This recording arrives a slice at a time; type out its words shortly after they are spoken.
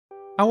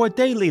Our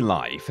daily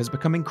life has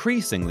become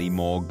increasingly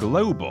more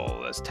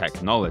global as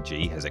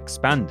technology has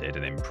expanded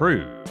and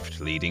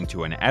improved, leading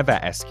to an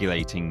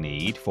ever-escalating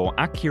need for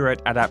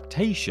accurate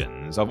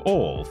adaptations of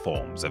all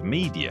forms of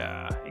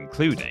media,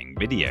 including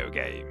video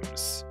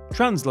games.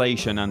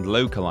 Translation and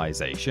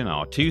localization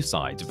are two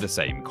sides of the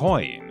same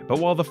coin, but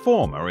while the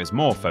former is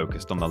more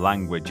focused on the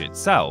language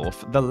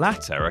itself, the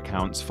latter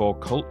accounts for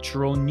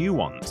cultural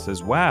nuance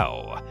as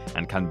well,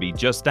 and can be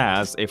just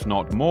as, if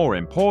not more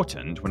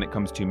important when it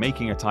comes to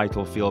making a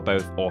title feel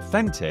both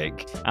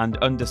authentic and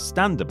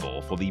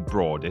understandable for the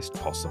broadest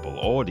possible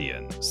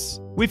audience.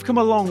 We've come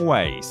a long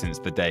way since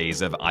the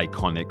days of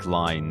iconic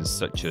lines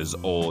such as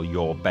 "all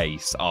your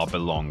base are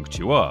belong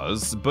to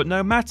us," but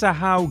no matter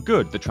how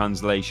good the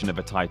translation of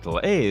a title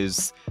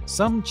is,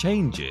 some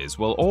changes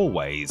will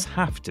always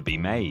have to be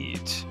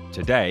made.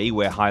 Today,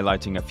 we're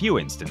highlighting a few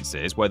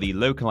instances where the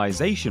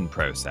localization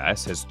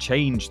process has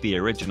changed the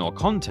original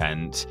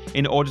content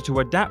in order to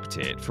adapt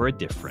it for a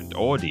different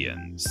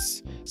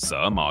audience.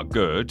 Some are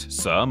good,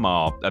 some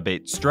are a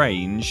bit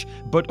strange,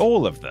 but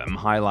all of them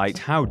highlight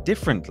how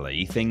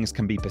differently things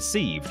can be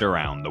perceived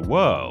around the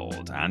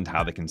world, and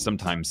how they can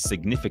sometimes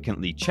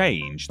significantly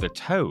change the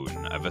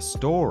tone of a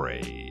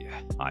story.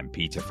 I'm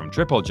Peter from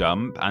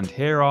TripleJump, and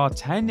here are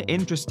 10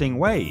 interesting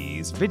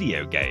ways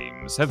video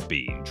games have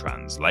been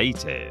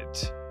translated.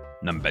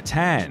 Number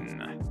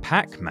 10.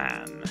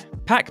 Pac-Man.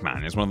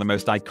 Pac-Man is one of the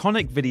most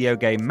iconic video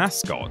game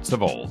mascots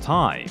of all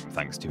time,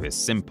 thanks to his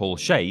simple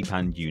shape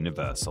and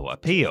universal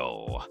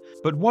appeal.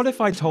 But what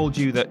if I told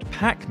you that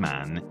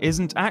Pac-Man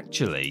isn't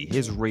actually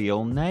his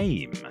real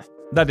name?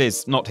 That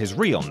is, not his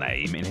real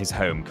name in his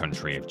home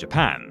country of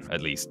Japan,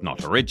 at least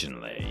not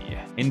originally.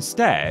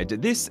 Instead,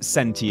 this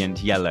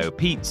sentient yellow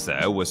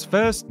pizza was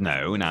first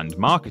known and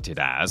marketed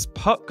as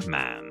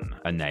Pacman,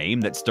 a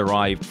name that's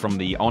derived from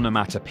the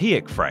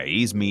onomatopoeic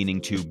phrase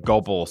meaning to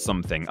gobble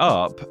something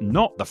up,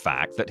 not the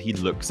fact that he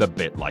looks a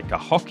bit like a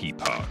hockey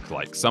puck,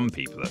 like some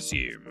people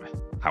assume.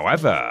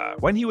 However,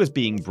 when he was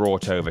being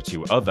brought over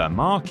to other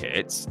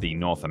markets, the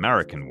North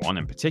American one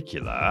in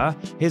particular,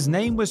 his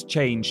name was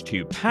changed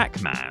to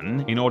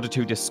Pac-Man in order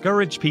to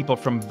discourage people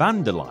from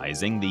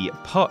vandalizing the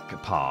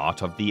puck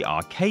part of the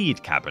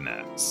arcade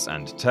cabinets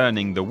and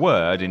turning the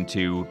word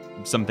into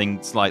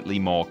something slightly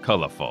more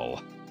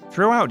colourful.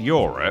 Throughout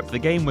Europe, the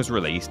game was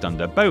released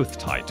under both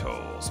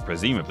titles,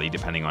 presumably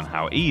depending on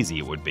how easy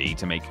it would be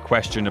to make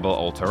questionable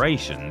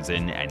alterations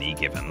in any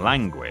given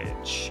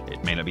language.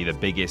 It may not be the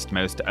biggest,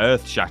 most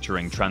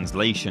earth-shattering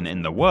translation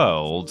in the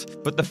world,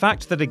 but the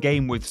fact that a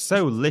game with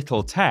so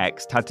little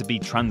text had to be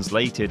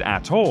translated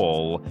at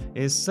all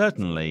is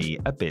certainly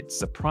a bit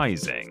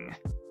surprising.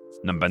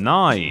 Number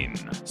 9.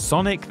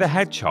 Sonic the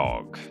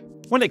Hedgehog.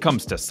 When it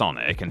comes to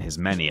Sonic and his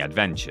many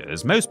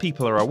adventures, most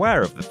people are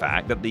aware of the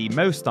fact that the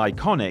most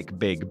iconic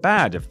big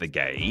bad of the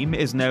game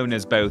is known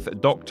as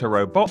both Dr.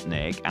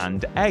 Robotnik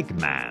and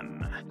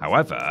Eggman.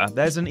 However,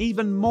 there's an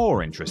even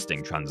more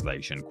interesting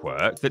translation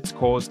quirk that's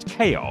caused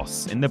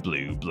chaos in the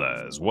Blue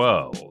Blur's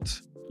world.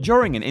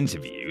 During an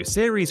interview,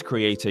 series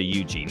creator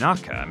Yuji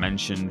Naka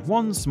mentioned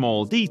one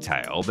small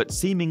detail that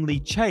seemingly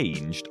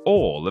changed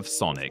all of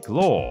Sonic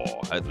lore,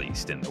 at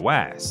least in the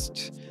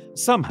West.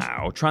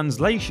 Somehow,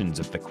 translations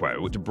of the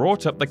quote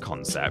brought up the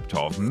concept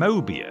of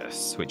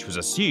Mobius, which was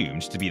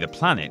assumed to be the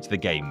planet the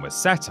game was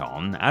set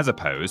on, as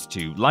opposed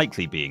to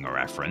likely being a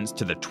reference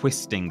to the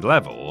twisting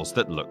levels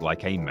that look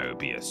like a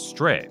Mobius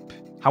strip.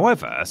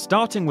 However,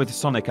 starting with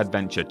Sonic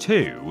Adventure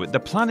 2, the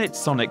planet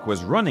Sonic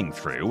was running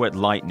through at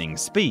lightning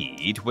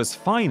speed was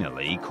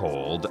finally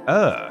called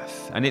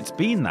Earth, and it's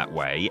been that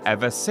way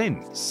ever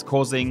since,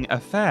 causing a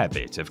fair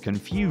bit of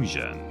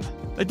confusion.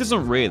 There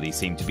doesn't really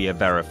seem to be a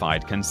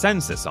verified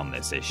consensus on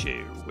this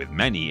issue, with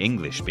many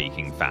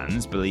English-speaking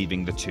fans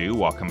believing the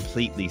two are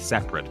completely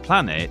separate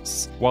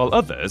planets, while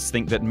others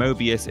think that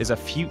Mobius is a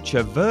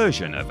future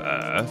version of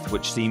Earth,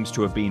 which seems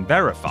to have been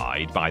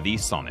verified by the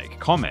Sonic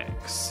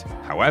comics.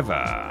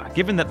 However,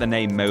 given that the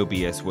name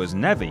Mobius was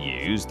never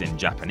used in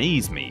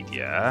Japanese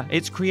media,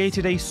 it's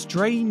created a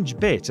strange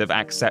bit of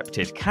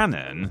accepted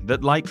canon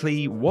that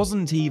likely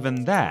wasn't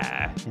even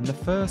there in the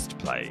first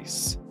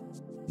place.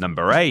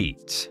 Number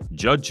 8.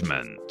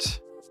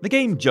 Judgment. The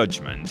game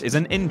Judgment is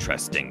an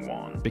interesting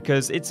one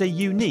because it's a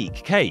unique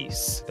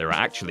case. There are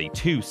actually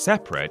two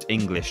separate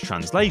English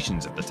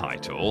translations of the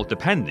title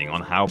depending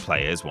on how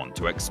players want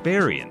to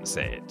experience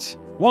it.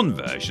 One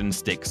version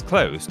sticks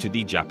close to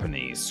the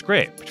Japanese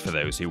script for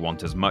those who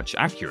want as much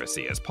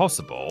accuracy as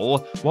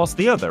possible, whilst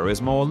the other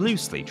is more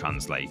loosely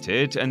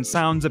translated and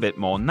sounds a bit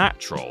more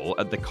natural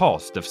at the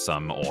cost of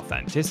some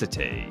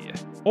authenticity.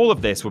 All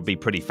of this would be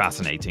pretty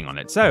fascinating on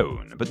its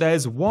own, but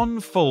there's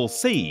one full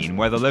scene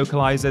where the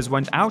localizers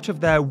went out of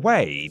their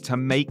way to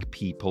make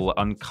people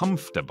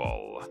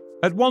uncomfortable.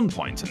 At one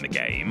point in the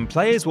game,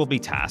 players will be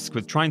tasked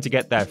with trying to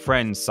get their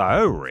friend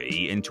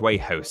Saori into a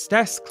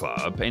hostess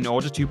club in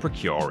order to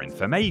procure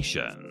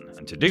information.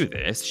 and to do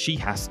this, she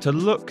has to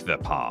look the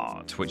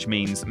part, which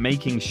means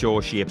making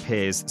sure she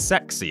appears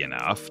sexy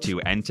enough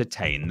to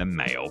entertain the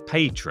male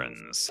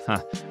patrons.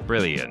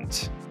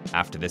 Brilliant.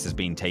 After this has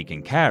been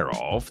taken care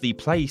of, the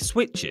play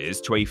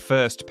switches to a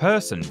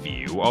first-person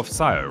view of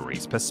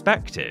Sayori's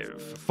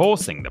perspective,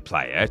 forcing the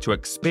player to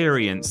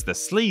experience the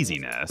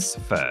sleaziness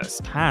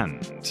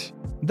firsthand.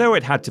 Though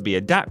it had to be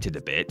adapted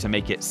a bit to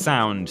make it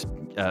sound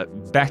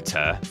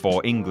better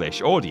for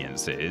English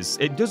audiences,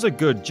 it does a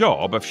good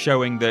job of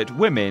showing that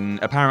women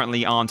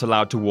apparently aren't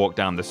allowed to walk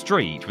down the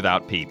street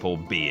without people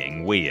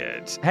being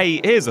weird.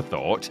 Hey, here's a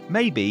thought.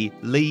 Maybe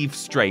leave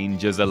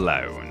strangers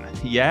alone,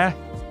 yeah?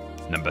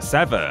 Number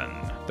 7.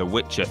 The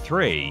Witcher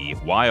 3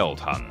 Wild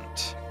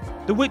Hunt.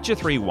 The Witcher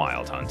 3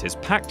 Wild Hunt is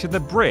packed to the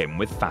brim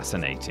with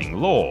fascinating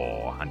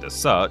lore, and as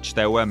such,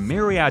 there were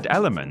myriad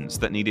elements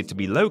that needed to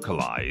be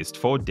localized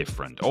for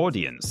different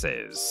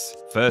audiences.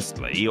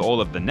 Firstly, all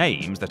of the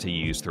names that are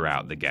used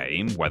throughout the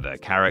game, whether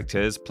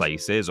characters,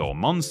 places, or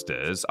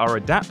monsters, are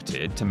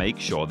adapted to make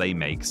sure they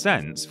make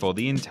sense for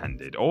the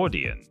intended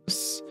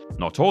audience.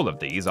 Not all of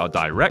these are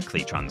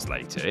directly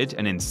translated,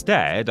 and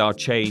instead are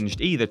changed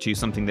either to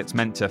something that's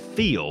meant to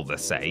feel the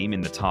same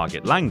in the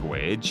target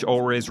language,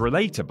 or is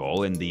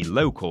relatable in the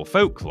local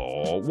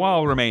folklore,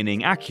 while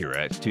remaining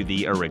accurate to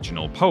the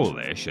original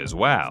Polish as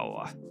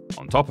well.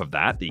 On top of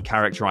that, the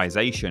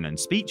characterization and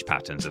speech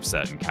patterns of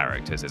certain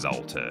characters is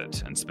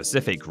altered, and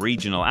specific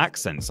regional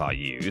accents are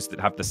used that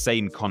have the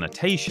same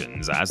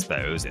connotations as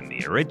those in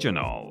the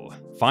original.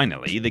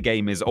 Finally, the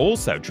game is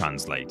also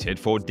translated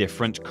for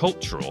different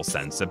cultural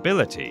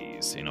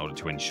sensibilities, in order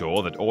to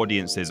ensure that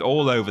audiences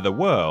all over the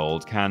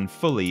world can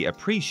fully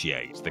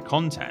appreciate the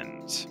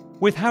content.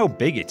 With how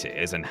big it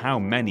is and how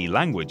many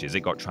languages it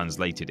got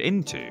translated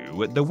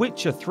into, The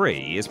Witcher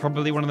 3 is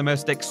probably one of the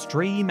most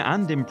extreme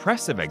and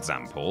impressive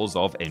examples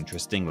of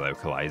interesting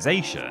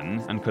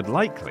localization, and could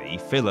likely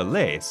fill a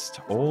list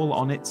all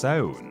on its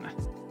own.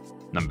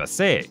 Number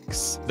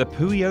 6. The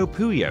Puyo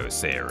Puyo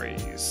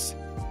series.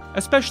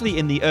 Especially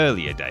in the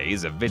earlier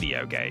days of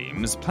video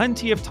games,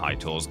 plenty of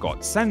titles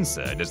got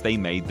censored as they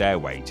made their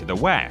way to the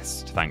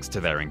West, thanks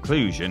to their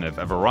inclusion of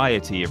a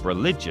variety of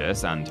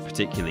religious and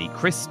particularly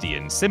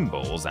Christian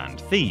symbols and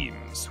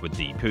themes, with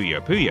the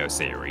Puyo Puyo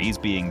series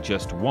being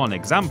just one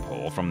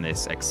example from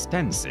this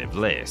extensive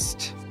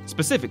list.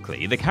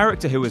 Specifically, the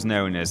character who was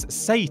known as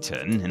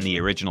Satan in the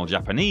original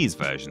Japanese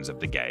versions of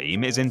the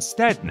game is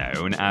instead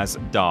known as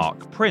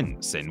Dark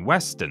Prince in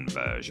Western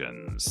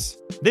versions.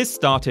 This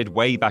started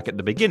way back at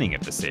the beginning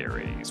of the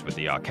series, with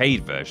the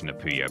arcade version of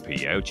Puyo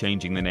Puyo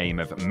changing the name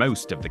of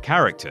most of the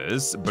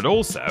characters, but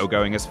also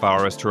going as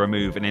far as to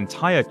remove an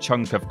entire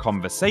chunk of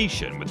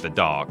conversation with the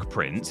Dark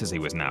Prince, as he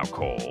was now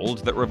called,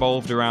 that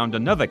revolved around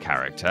another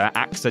character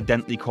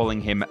accidentally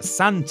calling him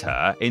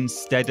Santa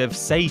instead of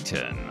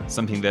Satan,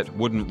 something that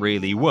wouldn't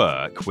really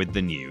work with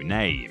the new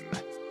name.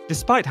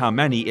 Despite how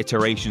many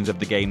iterations of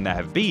the game there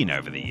have been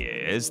over the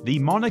years, the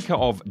moniker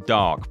of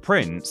Dark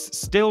Prince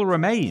still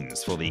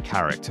remains for the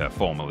character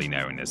formerly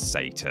known as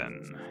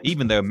Satan.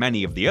 Even though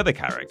many of the other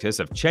characters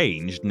have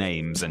changed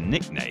names and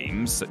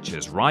nicknames, such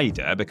as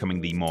Ryder becoming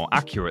the more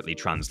accurately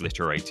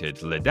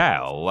transliterated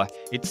Liddell,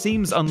 it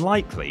seems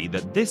unlikely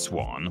that this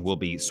one will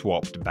be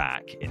swapped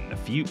back in the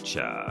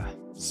future.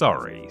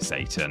 Sorry,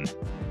 Satan.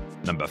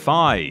 Number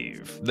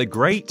 5. The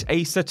Great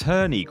Ace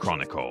Attorney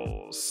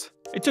Chronicles.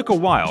 It took a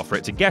while for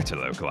it to get a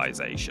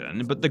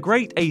localization, but The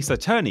Great Ace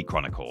Attorney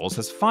Chronicles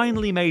has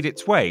finally made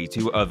its way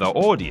to other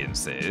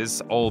audiences,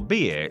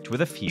 albeit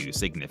with a few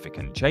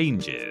significant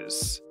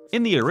changes.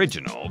 In the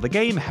original, the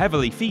game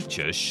heavily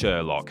features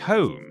Sherlock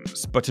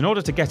Holmes, but in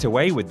order to get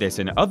away with this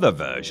in other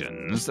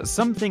versions,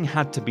 something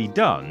had to be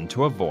done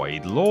to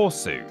avoid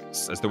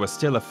lawsuits, as there were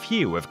still a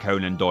few of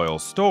Conan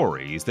Doyle's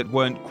stories that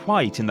weren't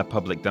quite in the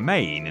public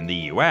domain in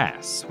the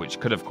US, which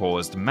could have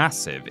caused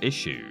massive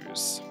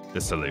issues. The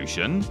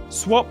solution?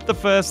 Swap the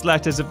first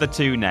letters of the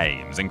two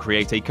names and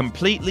create a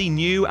completely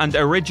new and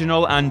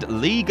original and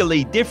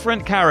legally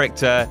different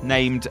character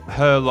named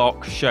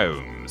Sherlock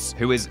Sholmes,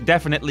 who is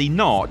definitely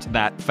not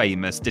that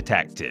famous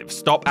detective.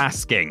 Stop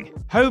asking.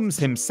 Sholmes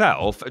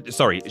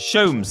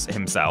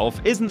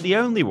himself isn't the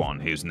only one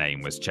whose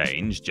name was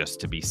changed just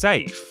to be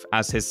safe,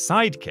 as his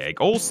sidekick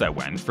also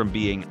went from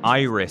being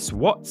Iris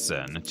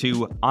Watson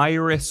to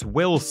Iris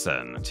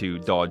Wilson to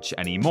dodge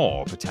any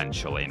more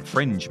potential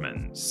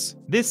infringements.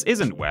 This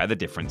isn't where the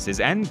differences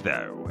end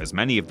though, as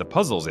many of the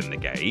puzzles in the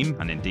game,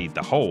 and indeed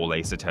the whole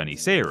Ace Attorney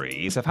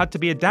series, have had to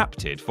be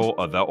adapted for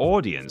other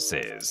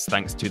audiences,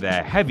 thanks to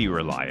their heavy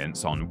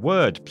reliance on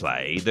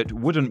wordplay that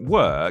wouldn't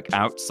work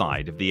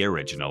outside of the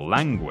original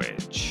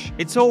language.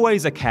 It's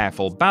always a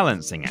careful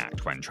balancing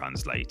act when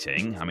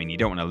translating. I mean, you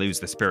don't want to lose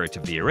the spirit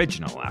of the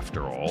original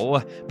after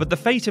all, but the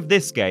fate of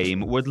this game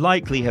would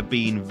likely have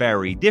been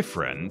very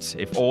different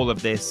if all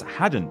of this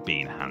hadn't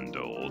been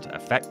handled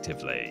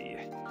effectively.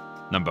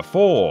 Number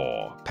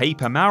 4.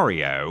 Paper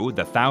Mario: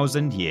 The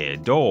Thousand Year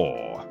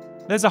Door.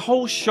 There's a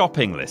whole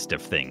shopping list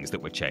of things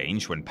that were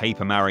changed when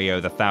Paper Mario: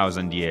 The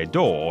Thousand Year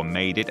Door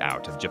made it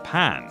out of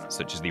Japan,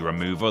 such as the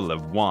removal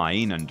of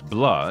wine and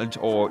blood,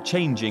 or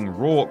changing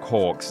Rourke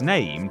Hawk's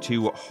name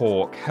to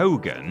Hawk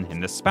Hogan in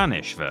the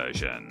Spanish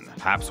version.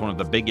 Perhaps one of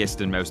the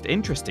biggest and most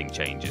interesting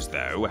changes,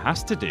 though,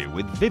 has to do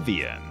with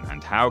Vivian,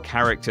 and how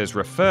characters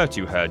refer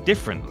to her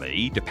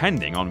differently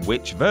depending on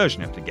which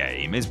version of the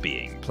game is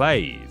being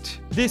played.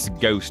 This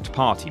ghost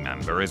party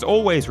member is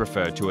always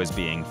referred to as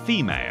being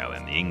female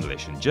in the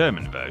English and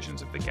German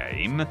versions of the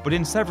game, but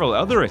in several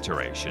other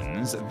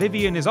iterations,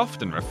 Vivian is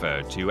often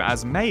referred to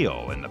as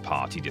male in the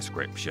party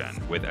description,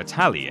 with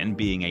Italian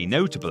being a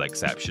notable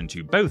exception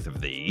to both of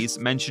these,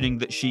 mentioning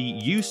that she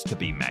used to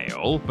be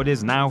male, but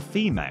is now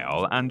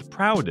female and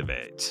proud of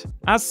it.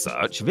 As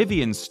such,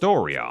 Vivian's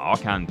story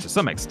arc, and to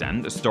some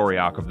extent the story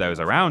arc of those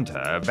around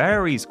her,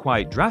 varies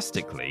quite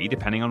drastically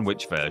depending on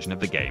which version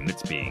of the game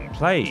that's being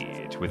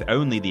played, with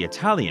only the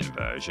Italian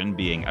version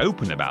being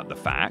open about the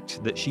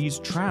fact that she's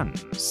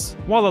trans.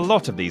 While a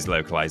lot of these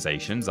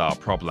localizations are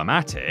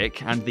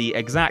problematic, and the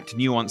exact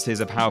nuances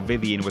of how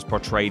Vivian was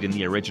portrayed in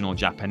the original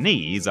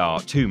Japanese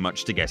are too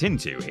much to get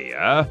into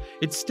here,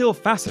 it's still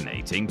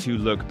fascinating to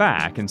look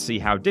back and see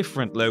how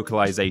different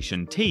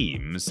localization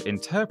teams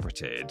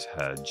interpreted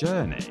her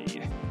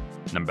journey.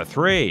 Number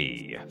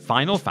 3.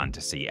 Final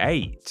Fantasy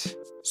VIII.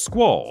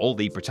 Squall,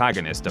 the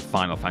protagonist of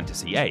Final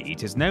Fantasy VIII,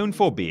 is known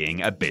for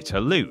being a bit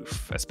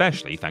aloof,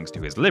 especially thanks to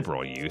his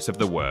liberal use of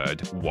the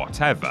word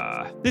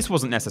whatever. This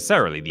wasn't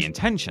necessarily the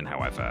intention,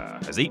 however,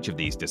 as each of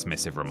these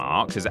dismissive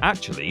remarks is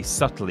actually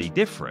subtly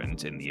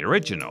different in the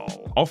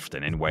original,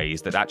 often in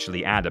ways that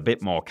actually add a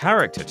bit more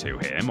character to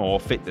him or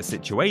fit the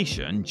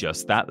situation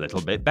just that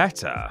little bit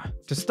better.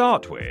 To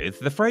start with,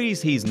 the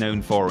phrase he's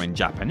known for in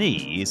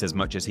Japanese, as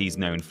much as he's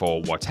known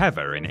for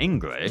whatever in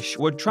English,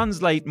 would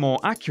translate more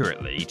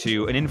accurately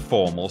to an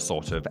informal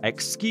sort of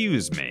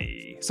 "excuse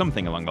me,"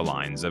 something along the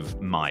lines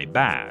of "my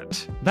bad."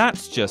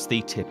 That's just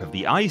the tip of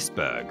the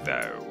iceberg,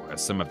 though,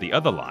 as some of the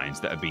other lines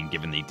that have been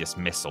given the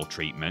dismissal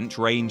treatment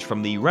range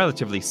from the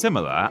relatively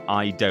similar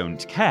 "I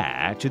don't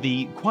care" to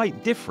the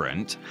quite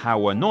different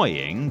 "how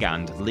annoying"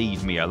 and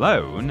 "leave me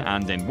alone,"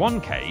 and in one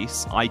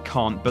case, "I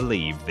can't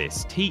believe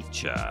this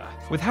teacher."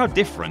 With how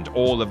different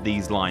all of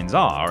these lines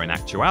are in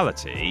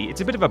actuality,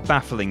 it's a bit of a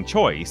baffling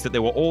choice that they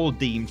were all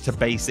deemed to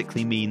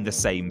basically mean the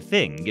same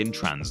thing in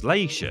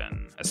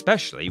translation,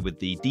 especially with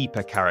the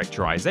deeper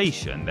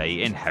characterization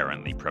they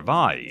inherently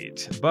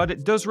provide. But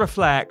it does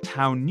reflect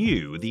how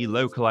new the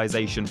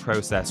localization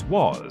process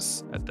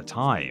was at the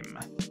time.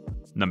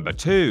 Number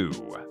 2.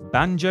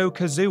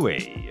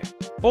 Banjo-Kazooie.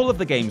 All of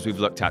the games we've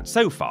looked at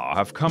so far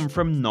have come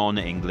from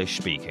non-English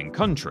speaking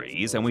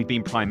countries, and we've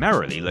been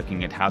primarily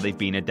looking at how they've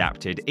been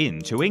adapted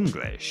into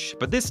English,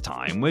 but this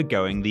time we're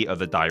going the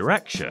other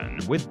direction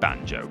with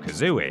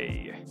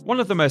Banjo-Kazooie. One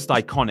of the most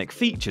iconic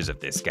features of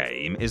this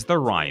game is the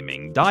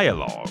rhyming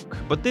dialogue,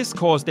 but this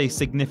caused a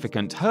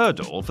significant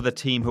hurdle for the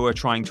team who are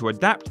trying to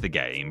adapt the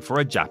game for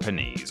a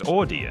Japanese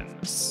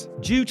audience.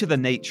 Due to the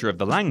nature of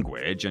the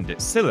language and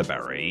its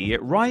syllabary,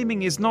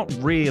 rhyming is not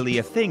really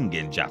a thing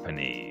in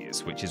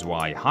Japanese, which is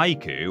why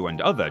haiku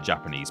and other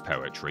Japanese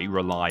poetry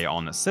rely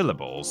on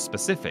syllables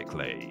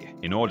specifically.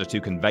 In order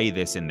to convey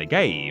this in the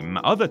game,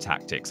 other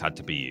tactics had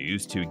to be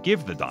used to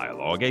give the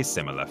dialogue a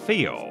similar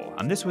feel,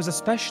 and this was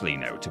especially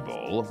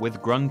notable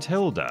with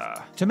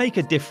Gruntilda. To make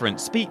a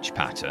different speech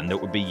pattern that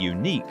would be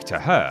unique to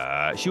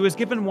her, she was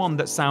given one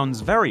that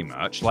sounds very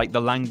much like the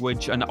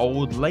language an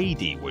old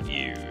lady would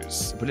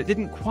use, but it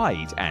didn't quite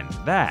end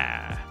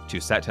there. To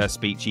set her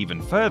speech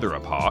even further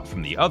apart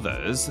from the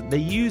others, they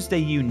used a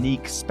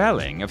unique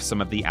spelling of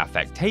some of the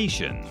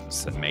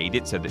affectations and made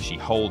it so that she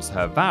holds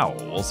her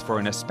vowels for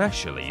an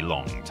especially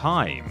long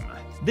time.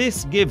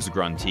 This gives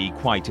Grunty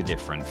quite a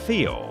different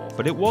feel,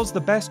 but it was the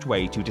best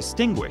way to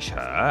distinguish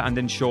her and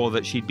ensure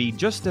that she'd be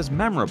just as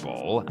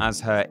memorable as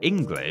her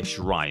English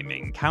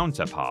rhyming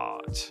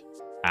counterpart.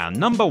 And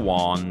number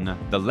 1,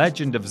 The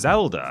Legend of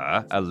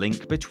Zelda: A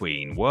Link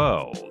Between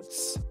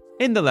Worlds.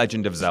 In The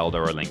Legend of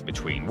Zelda: A Link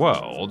Between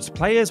Worlds,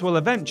 players will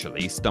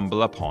eventually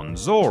stumble upon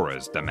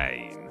Zora's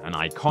Domain, an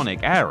iconic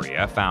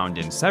area found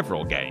in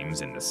several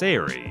games in the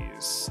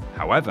series.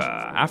 However,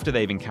 after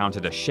they've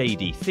encountered a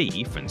shady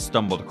thief and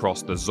stumbled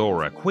across the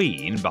Zora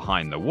Queen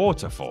behind the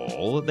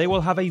waterfall, they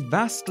will have a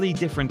vastly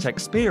different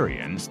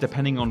experience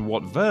depending on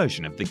what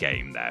version of the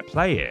game they're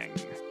playing.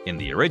 In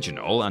the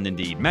original, and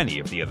indeed many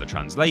of the other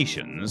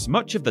translations,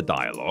 much of the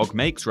dialogue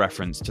makes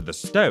reference to the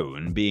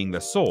stone being the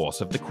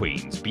source of the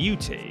Queen's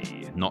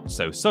beauty, not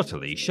so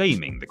subtly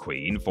shaming the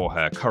Queen for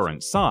her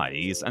current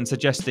size and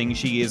suggesting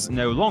she is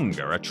no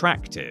longer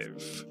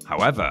attractive.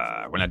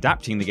 However, when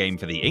adapting the game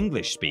for the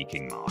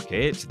English-speaking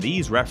market,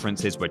 these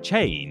references were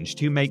changed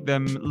to make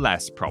them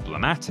less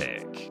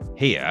problematic.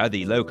 Here,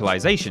 the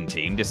localization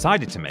team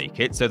decided to make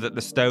it so that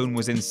the stone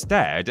was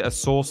instead a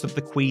source of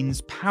the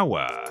Queen's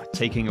power,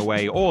 taking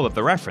away all of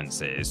the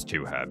references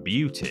to her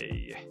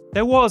beauty.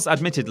 There was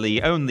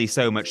admittedly only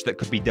so much that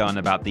could be done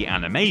about the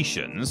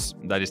animations,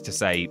 that is to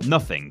say,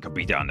 nothing could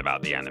be done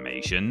about the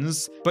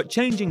animations, but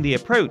changing the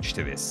approach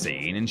to this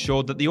scene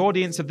ensured that the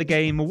audience of the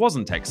game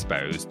wasn't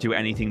exposed to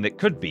anything that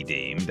could be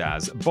deemed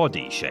as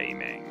body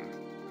shaming.